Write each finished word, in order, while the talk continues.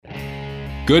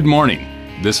Good morning.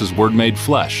 This is Word Made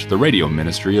Flesh, the radio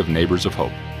ministry of Neighbors of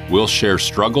Hope. We'll share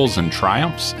struggles and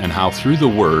triumphs and how through the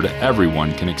Word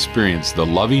everyone can experience the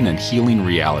loving and healing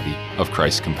reality of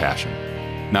Christ's compassion.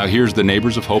 Now here's the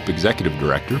Neighbors of Hope Executive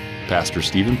Director, Pastor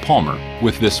Stephen Palmer,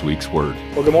 with this week's Word.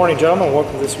 Well, good morning, gentlemen.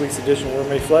 Welcome to this week's edition of Word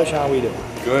Made Flesh. How are we doing?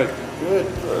 Good. Good.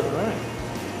 All right.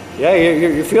 Yeah,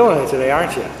 you're feeling it today,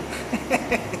 aren't you?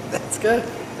 That's good.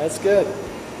 That's good.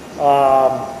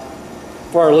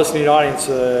 For our listening audience,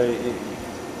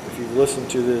 if you've listened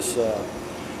to this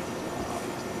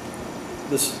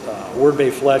Word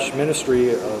Made Flesh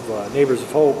ministry of Neighbors of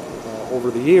Hope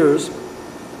over the years,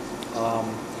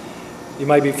 you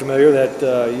might be familiar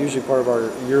that usually part of our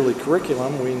yearly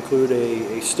curriculum, we include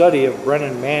a study of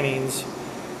Brennan Manning's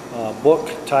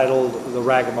book titled The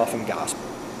Ragamuffin Gospel.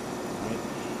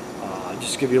 Right?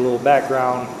 Just to give you a little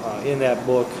background, in that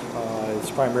book,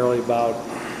 it's primarily about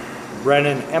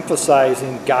Brennan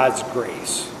emphasizing God's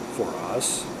grace for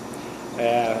us,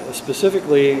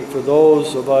 specifically for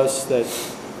those of us that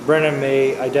Brennan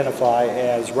may identify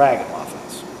as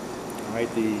ragamuffins. All right,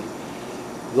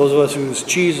 those of us whose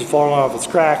cheese is falling off its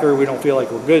cracker, we don't feel like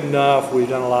we're good enough, we've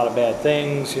done a lot of bad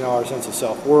things, our sense of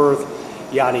self-worth,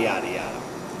 yada, yada, yada,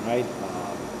 right?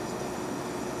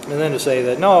 And then to say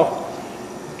that, no,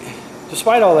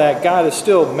 despite all that, God is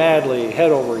still madly head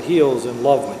over heels in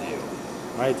love with you,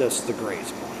 right? That's the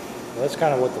grace point. That's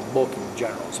kind of what the book in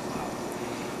general is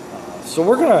about. So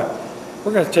we're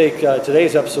gonna take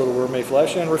today's episode of Word Made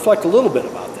Flesh and reflect a little bit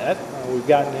about that. We've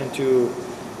gotten into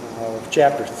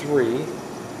chapter 3.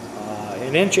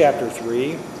 And in chapter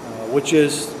 3, which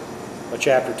is a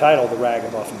chapter titled The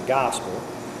Ragamuffin Gospel,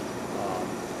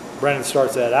 Brennan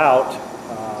starts that out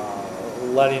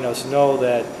letting us know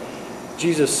that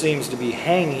Jesus seems to be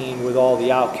hanging with all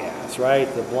the outcasts,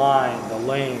 right? The blind, the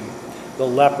lame, the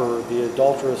leper, the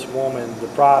adulterous woman, the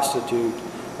prostitute,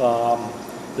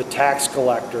 the tax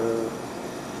collector,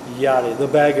 yada, the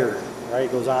beggar, right?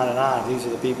 It goes on and on. These are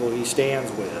the people he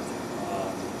stands with.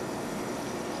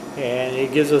 And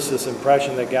it gives us this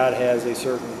impression that God has a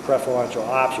certain preferential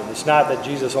option. It's not that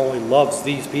Jesus only loves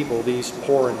these people, these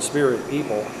poor in spirit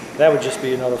people. That would just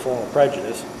be another form of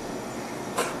prejudice.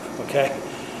 Okay?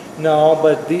 No,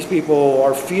 but these people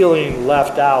are feeling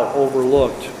left out,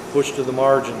 overlooked, pushed to the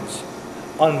margins,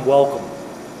 unwelcome.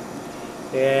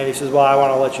 And he says, well, I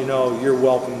want to let you know you're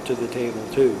welcome to the table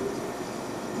too.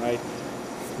 Right?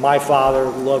 My Father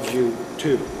loves you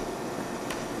too.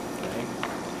 Okay?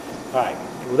 All right.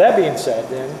 With that being said,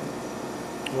 then,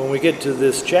 when we get to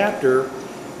this chapter,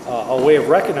 a way of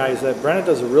recognizing that Brennan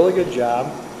does a really good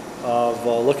job of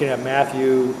looking at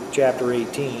Matthew chapter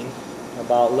 18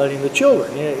 about letting the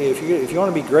children. If you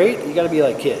want to be great, you got to be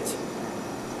like kids.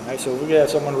 All right, so if we could have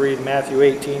someone read Matthew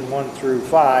 18, 1 through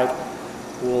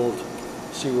 5, we'll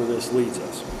see where this leads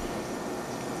us.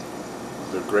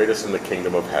 The greatest in the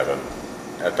kingdom of heaven.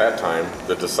 At that time,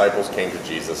 the disciples came to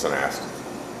Jesus and asked,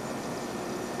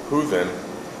 "Who then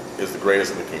is the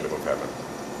greatest in the kingdom of heaven?"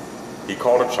 He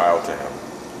called a child to him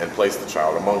and placed the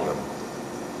child among them.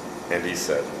 And he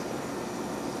said,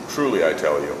 "Truly I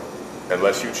tell you,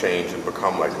 unless you change and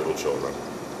become like little children,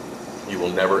 you will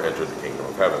never enter the kingdom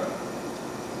of heaven.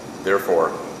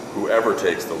 Therefore, whoever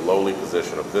takes the lowly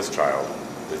position of this child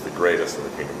is the greatest in the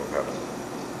kingdom of heaven.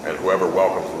 And whoever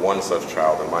welcomes one such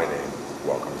child in my name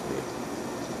welcomes me."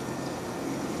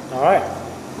 All right.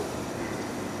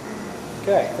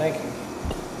 Okay, thank you.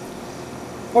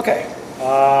 Okay,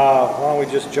 why don't we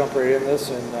just jump right in this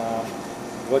and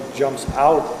what jumps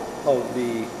out of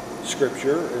the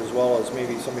scripture, as well as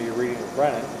maybe some of your reading of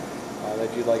Brennan,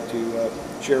 that you'd like to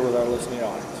share with our listening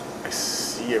audience. I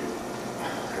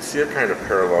see a kind of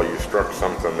parallel. You struck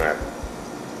something that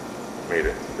made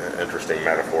it an interesting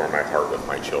metaphor in my heart with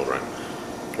my children.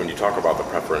 When you talk about the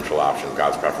preferential option,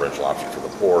 God's preferential option for the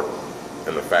poor,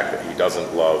 and the fact that he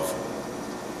doesn't love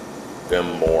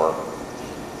them more,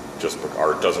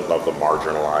 or doesn't love the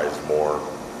marginalized more.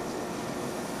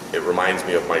 It reminds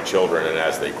me of my children, and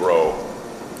as they grow,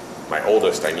 my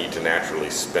oldest, I need to naturally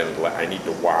I need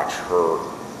to watch her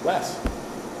less.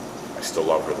 I still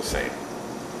love her the same.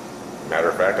 Matter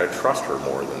of fact, I trust her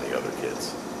more than the other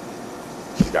kids.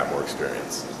 She's got more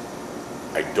experience.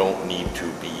 I don't need to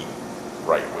be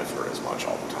right with her as much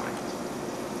all the time.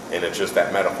 And it's just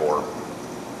that metaphor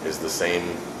is the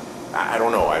same. I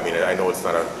don't know. I mean, I know it's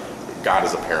not God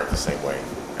is a parent the same way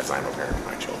as I'm a parent to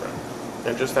my children.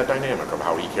 And just that dynamic of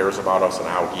how he cares about us and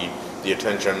how the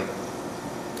attention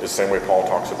is the same way Paul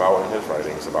talks about in his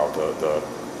writings about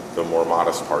the more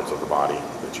modest parts of the body,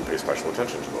 that you pay special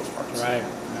attention to those parts. Right.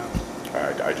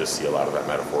 Yeah. I just see a lot of that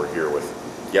metaphor here with,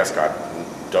 yes, God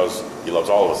he loves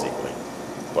all of us equally,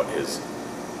 but his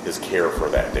his care for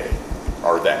that day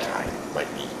or that time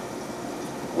might be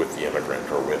with the immigrant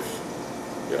or with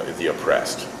the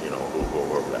oppressed,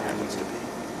 whoever that happens to be.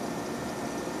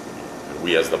 And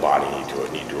we as the body need to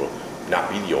not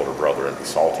be the older brother and be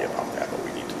salty about that, but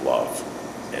we need to love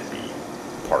and be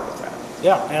part of that.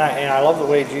 Yeah, and I love the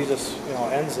way Jesus,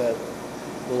 ends that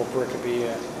little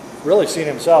pericope, really seeing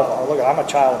himself. Oh, look, I'm a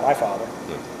child of my Father,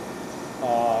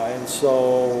 and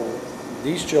so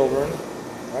these children,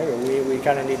 right? We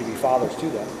kind of need to be fathers to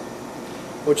them,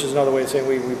 which is another way of saying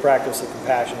we practice the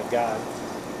compassion of God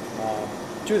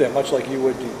to them, much like you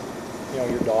would to,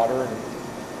 your daughter and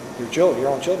your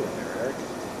own children. There, Eric.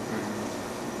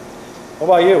 What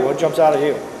about you? What jumps out at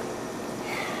you?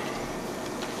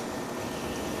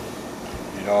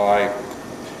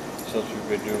 Since we've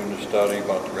been doing the study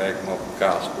about the Ragamuffin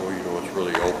Gospel, it's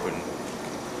really open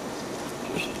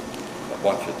just a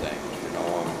bunch of things,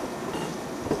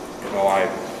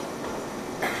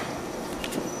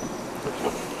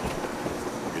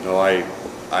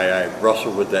 I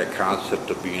wrestle with that concept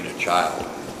of being a child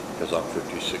because I'm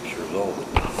 56 years old.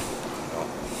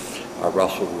 I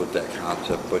wrestled with that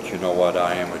concept, but you know what?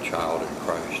 I am a child in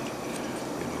Christ,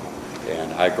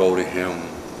 and I go to Him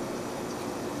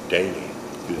daily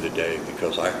through the day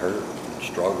because I hurt and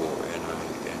struggle and I'm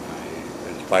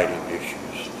fighting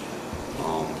issues,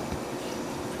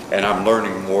 and I'm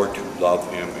learning more to love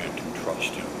Him and to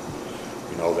trust Him.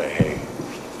 That hey,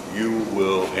 you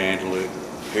will handle it.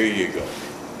 Here you go.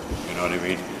 You know what I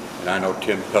mean? And I know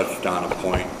Tim touched on a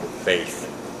point, faith.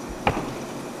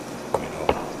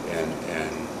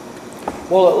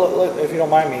 And Well, if you don't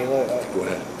mind me, go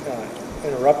ahead.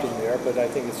 Interrupting there, but I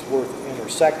think it's worth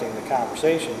intersecting the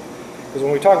conversation. Because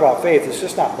when we talk about faith, it's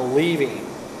just not believing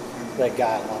that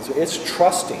God loves me. It's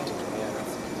trusting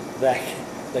that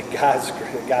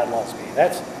God loves me.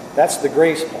 That's the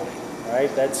grace point, right?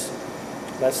 That's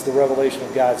the revelation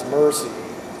of God's mercy.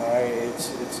 All right,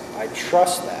 I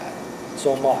trust that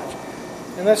so much,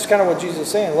 and that's kind of what Jesus is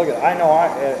saying. Look, I know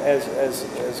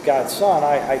as God's son,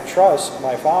 I trust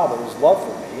my Father's love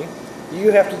for me.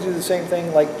 You have to do the same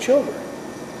thing like children,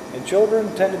 and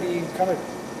children tend to be kind of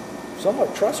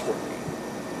somewhat trustworthy,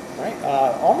 right?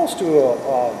 Almost to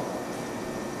a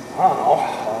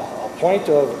point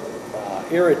of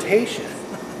irritation,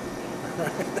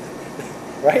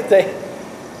 right?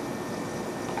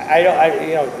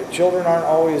 Children aren't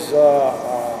always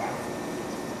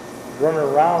running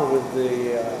around with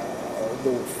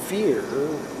the fear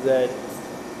that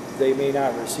they may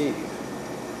not receive.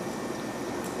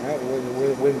 Right?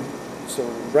 So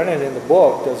Brennan in the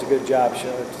book does a good job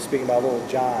speaking about little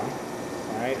John,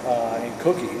 right, and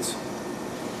cookies.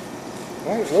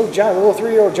 Right? Little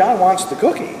 3-year-old John wants the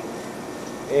cookie,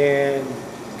 and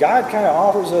God kind of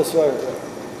offers us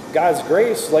God's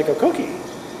grace like a cookie.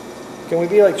 Can we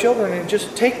be like children and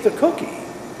just take the cookie,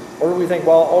 or do we think,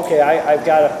 well, okay, I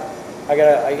gotta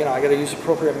use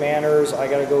appropriate manners. I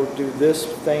gotta go do this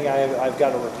thing. I've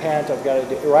got to repent. I've got to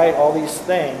do right all these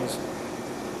things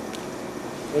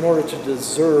in order to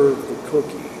deserve the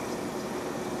cookie.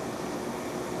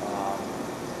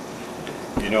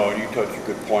 You touch a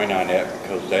good point on that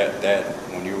because that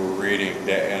when you were reading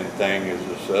that end thing is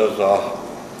it says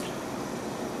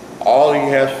all he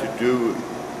has to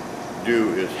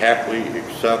do is happily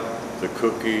accept the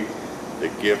cookie, the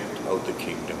gift of the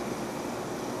kingdom.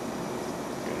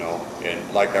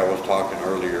 And like I was talking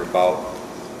earlier about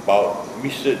me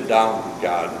sitting down with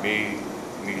God, me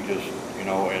just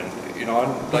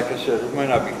and like I said, it might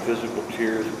not be physical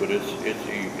tears, but it's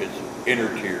inner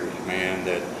tears, man,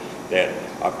 that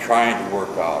I'm trying to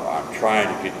work out. I'm trying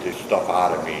to get this stuff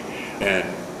out of me, and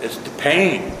it's the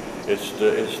pain, it's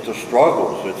the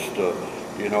struggles, it's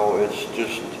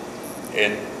just.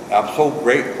 And I'm so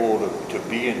grateful to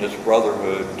be in this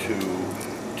brotherhood,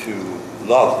 to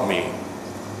love me,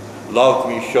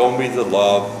 show me the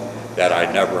love that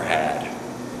I never had.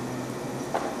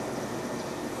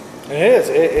 And it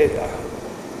is.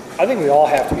 I think we all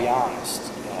have to be honest.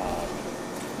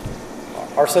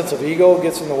 Our sense of ego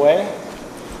gets in the way,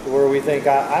 where we think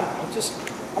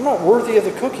I'm not worthy of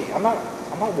the cookie. I'm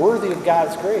not worthy of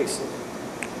God's grace.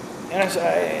 And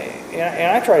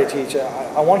I try to teach.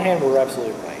 On one hand, we're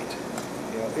absolutely right.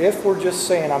 If we're just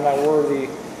saying I'm not worthy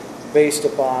based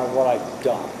upon what I've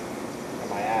done and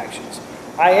my actions,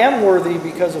 I am worthy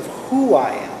because of who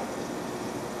I am.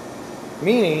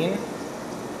 Meaning,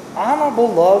 I'm a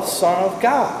beloved son of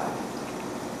God.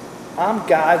 I'm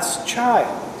God's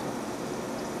child.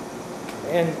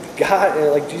 And God,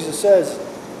 like Jesus says,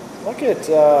 look at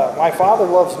my Father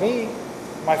loves me.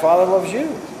 My Father loves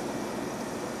you.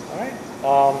 All right.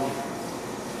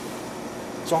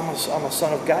 So I'm a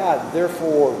son of God.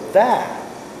 Therefore, that,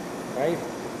 right,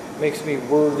 makes me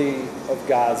worthy of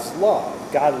God's love.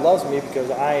 God loves me because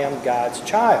I am God's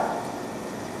child.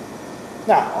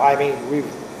 Now, I mean, we've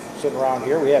sitting around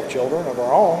here, we have children of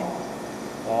our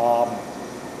own.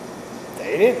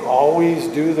 They didn't always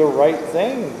do the right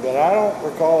thing, but I don't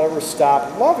recall ever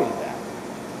stop loving them.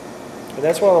 And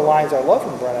that's one of the lines I love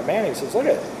from Brennan Manning. He says, look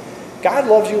at it. God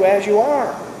loves you as you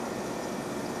are,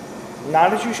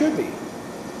 not as you should be.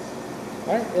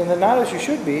 Right? And the not as you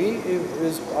should be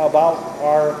is about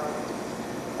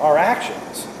our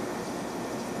actions.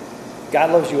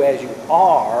 God loves you as you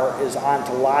are is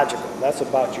ontological. That's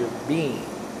about your being.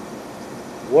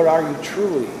 What are you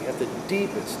truly? At the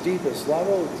deepest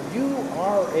level, you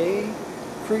are a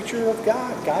creature of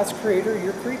God. God's creator,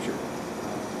 you're a creature.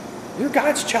 You're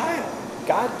God's child.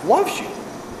 God loves you.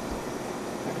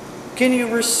 Can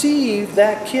you receive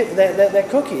that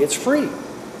cookie? It's free.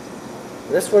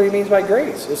 That's what he means by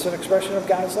grace. It's an expression of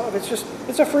God's love.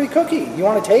 It's a free cookie. You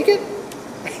want to take it?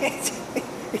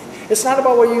 It's not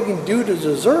about what you can do to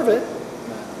deserve it.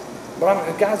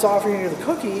 But God's offering you the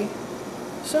cookie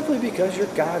simply because you're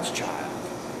God's child.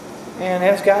 And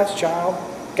as God's child,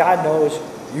 God knows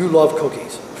you love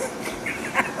cookies.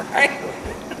 Right?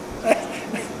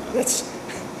 That's,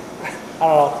 I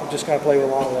don't know, I'm just going to play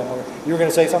along with them. You were going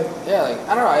to say something? Yeah, like,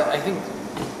 I don't know, I think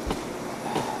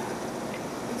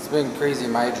it's been crazy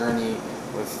in my journey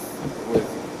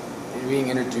with being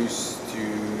introduced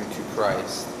to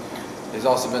Christ. It's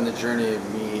also been the journey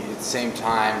of me at the same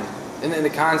time, and then the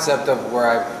concept of where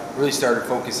I've really started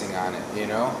focusing on it, you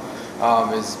know?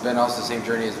 It's been also the same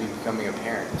journey as me becoming a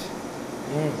parent.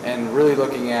 And really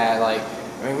looking at, like,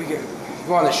 I mean, we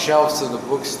go on the shelves of the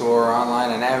bookstore or online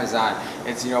on Amazon.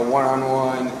 It's, you know,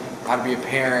 one-on-one, how to be a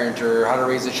parent or how to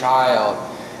raise a child.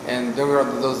 And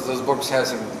those books have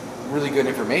some really good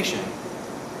information.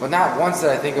 But not once did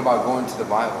I think about going to the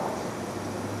Bible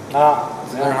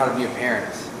to learn how to be a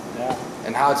parent. Yeah.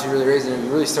 And how to really raise it. And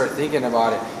you really start thinking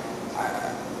about it.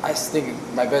 I think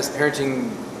my best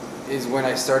parenting is when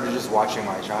I started just watching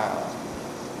my child.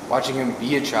 Watching him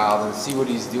be a child and see what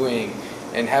he's doing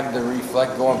and having to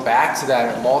reflect, going back to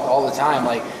that all the time.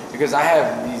 Like, because I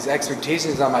have these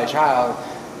expectations on my child.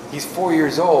 He's 4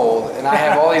 years old and I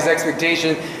have all these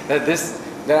expectations that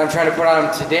I'm trying to put on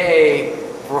him today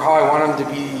for how I want him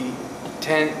to be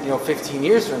 10, 15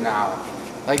 years from now.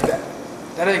 Like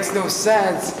that makes no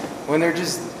sense when they're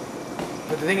just,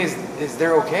 but the thing is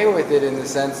they're okay with it in the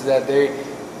sense that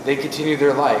they continue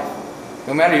their life.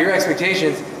 No matter your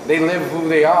expectations, they live who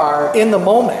they are. In the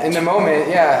moment. In the moment,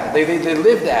 yeah. They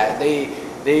live that. They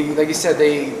like you said,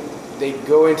 they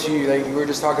go into, like we were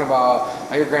just talking about,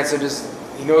 how your grandson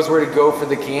he knows where to go for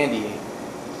the candy.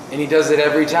 And he does it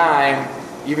every time,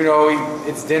 even though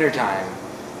it's dinner time.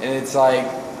 And it's like,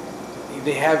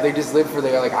 they just live for,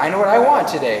 they're like, I know what I want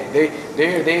today.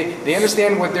 They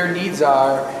understand what their needs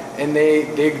are, and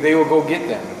they will go get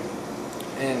them.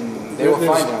 And they will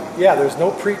find them. Yeah, there's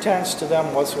no pretense to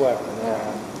them whatsoever.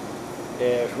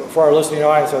 For our listening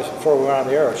audience, before we went on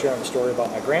the air, I was sharing a story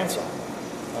about my grandson.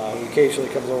 He occasionally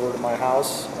comes over to my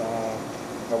house,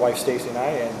 my wife Stacy and I,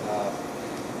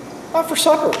 and for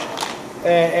supper.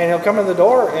 And he'll come in the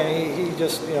door, and he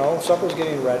just, supper's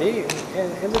getting ready.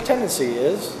 And the tendency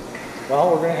is,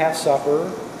 well, we're going to have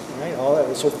supper, right? All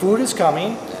that. So food is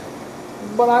coming,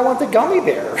 but I want the gummy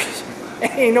bears.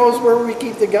 And he knows where we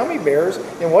keep the gummy bears,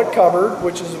 in what cupboard,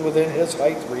 which is within his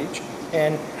height reach.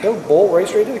 And he'll bolt right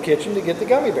straight to the kitchen to get the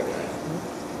gummy bear.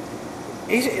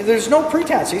 There's no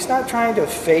pretense. He's not trying to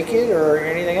fake it or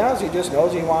anything else. He just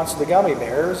knows he wants the gummy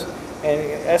bears. And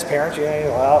as parents,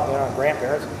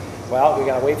 grandparents, well, we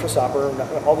got to wait for supper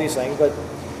and all these things. But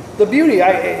the beauty,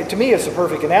 to me, it's the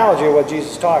perfect analogy of what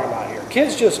Jesus is talking about here.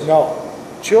 Kids just know.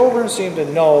 Children seem to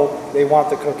know they want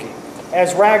the cookie.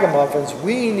 As ragamuffins,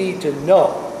 we need to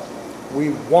know we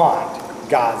want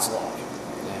God's love.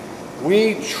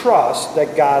 We trust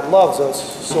that God loves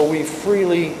us, so we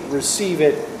freely receive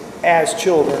it as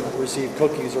children receive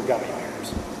cookies or gummy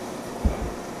bears.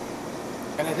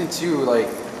 And I think too, like,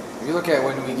 if you look at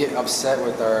when we get upset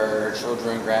with our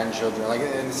children, grandchildren, like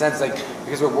in the sense, like,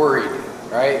 because we're worried,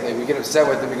 right? Like we get upset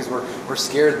with them because we're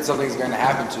scared that something's going to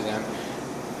happen to them.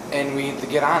 And we have to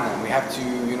get on them. We have to,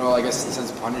 I guess in a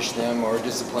sense, punish them or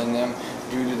discipline them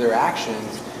due to their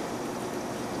actions.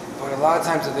 But a lot of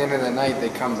times at the end of the night, they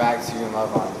come back to you and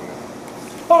love on you.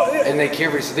 Oh, yeah. And they care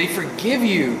for you. So they forgive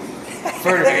you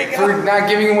for not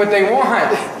giving them what they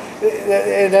want.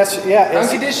 And that's, yeah.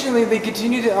 Unconditionally, they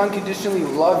continue to unconditionally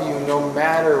love you no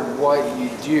matter what you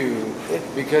do,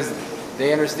 because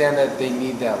they understand that they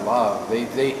need that love.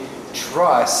 They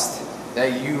trust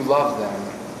that you love them.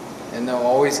 and they'll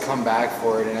always come back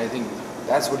for it. And I think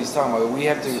that's what he's talking about. We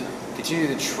have to continue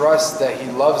to trust that he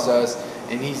loves us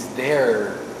and he's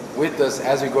there with us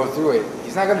as we go through it.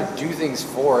 He's not going to do things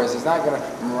for us. He's not going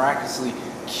to miraculously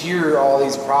cure all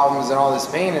these problems and all this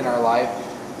pain in our life,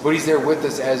 but he's there with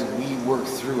us as we work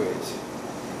through it.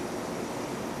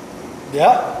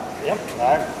 Yep,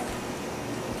 I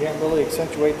can't really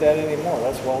accentuate that anymore.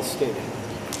 That's well stated.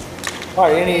 All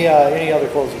right, any other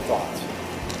closing thoughts?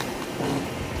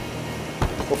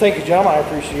 Well, thank you, gentlemen. I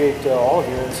appreciate all of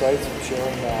your insights and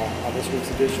sharing on this week's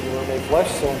edition of Word Made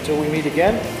Flesh. So until we meet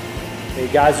again, may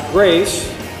God's grace,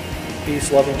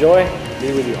 peace, love, and joy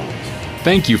be with you always.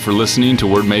 Thank you for listening to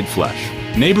Word Made Flesh.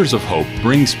 Neighbors of Hope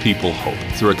brings people hope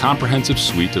through a comprehensive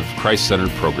suite of Christ-centered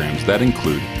programs that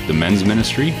include the men's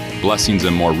ministry, Blessings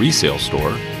and More resale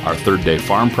store, our Third Day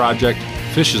Farm Project,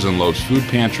 Fishes and Loaves Food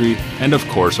Pantry, and of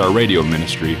course our radio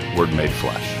ministry, Word Made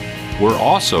Flesh. We're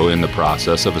also in the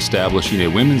process of establishing a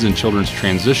women's and children's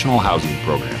transitional housing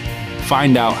program.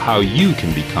 Find out how you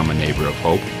can become a neighbor of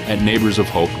hope at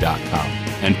neighborsofhope.com.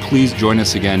 And please join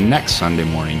us again next Sunday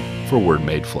morning for Word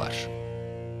Made Flesh.